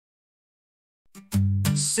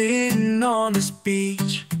Sitting on this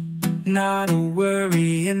beach, not a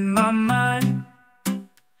worry in my mind.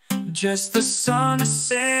 Just the sun, the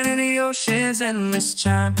sand, and the ocean's endless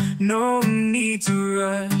chime. No need to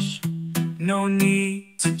rush, no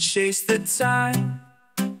need to chase the tide.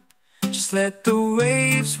 Just let the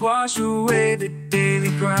waves wash away the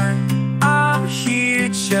daily grind. I'm here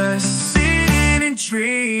just sitting and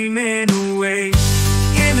dreaming away.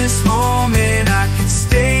 In this moment I could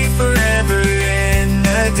stay forever and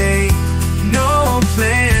a day. No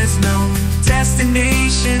plans, no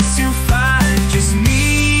destination to find. Just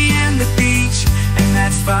me and the beach, and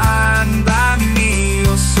that's fine by me,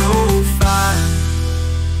 oh so fine.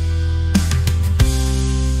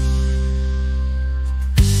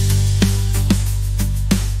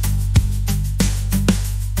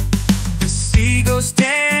 The seagulls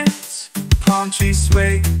dance, palm trees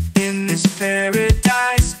sway. In this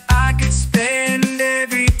paradise I could spend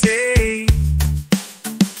every day.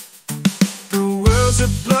 The world's a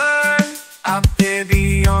blur out there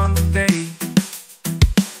beyond the bay,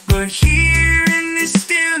 but here in this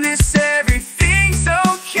stillness everything's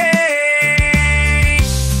okay.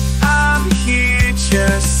 I'm here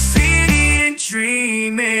just sitting and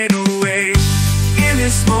dreaming away. In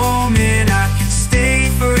this moment I can stay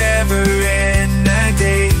forever and a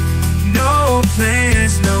day. No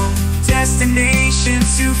plans, no destination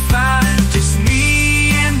to find. Just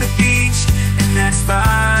me and the beach, and that's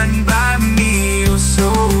fine by me, oh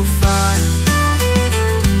so fine.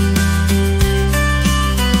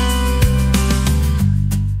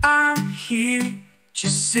 I'm here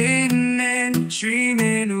just sitting and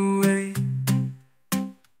dreaming away.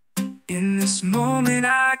 In this moment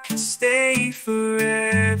I could stay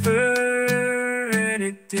forever and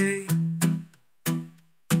a day.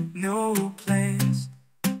 No plans,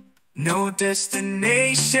 no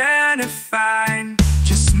destination to find.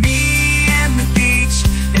 Just me and the beach,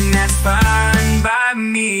 and that's fine by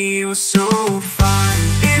me, oh so fine.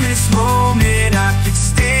 In this moment I could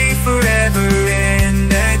stay forever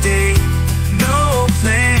and a day. No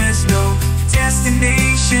plans, no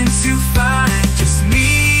destination to find. Just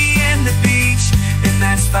me and the beach, and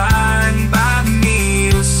that's fine by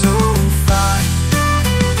me, oh so fine.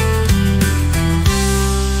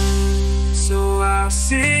 So I'll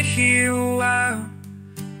sit here a while,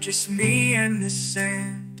 just me and the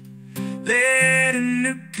sand, letting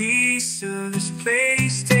a piece of this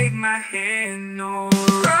place take my hand. No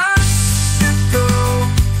rush to go,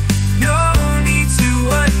 no need to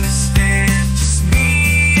understand. Just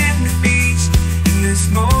me and the beach in this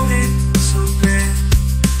moment so grand.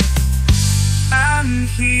 I'm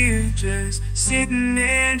here just sitting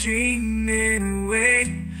and dreaming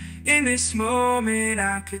away. In this moment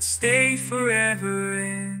I could stay forever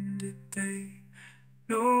and a day.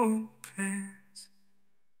 No plans,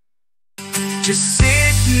 just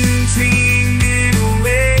sitting, dreaming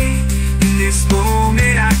away. In this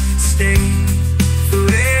moment I could stay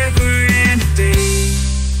forever and a day.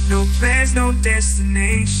 No plans, no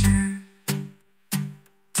destination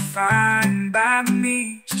to find by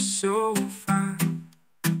me, just so fine,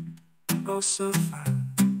 oh so fine.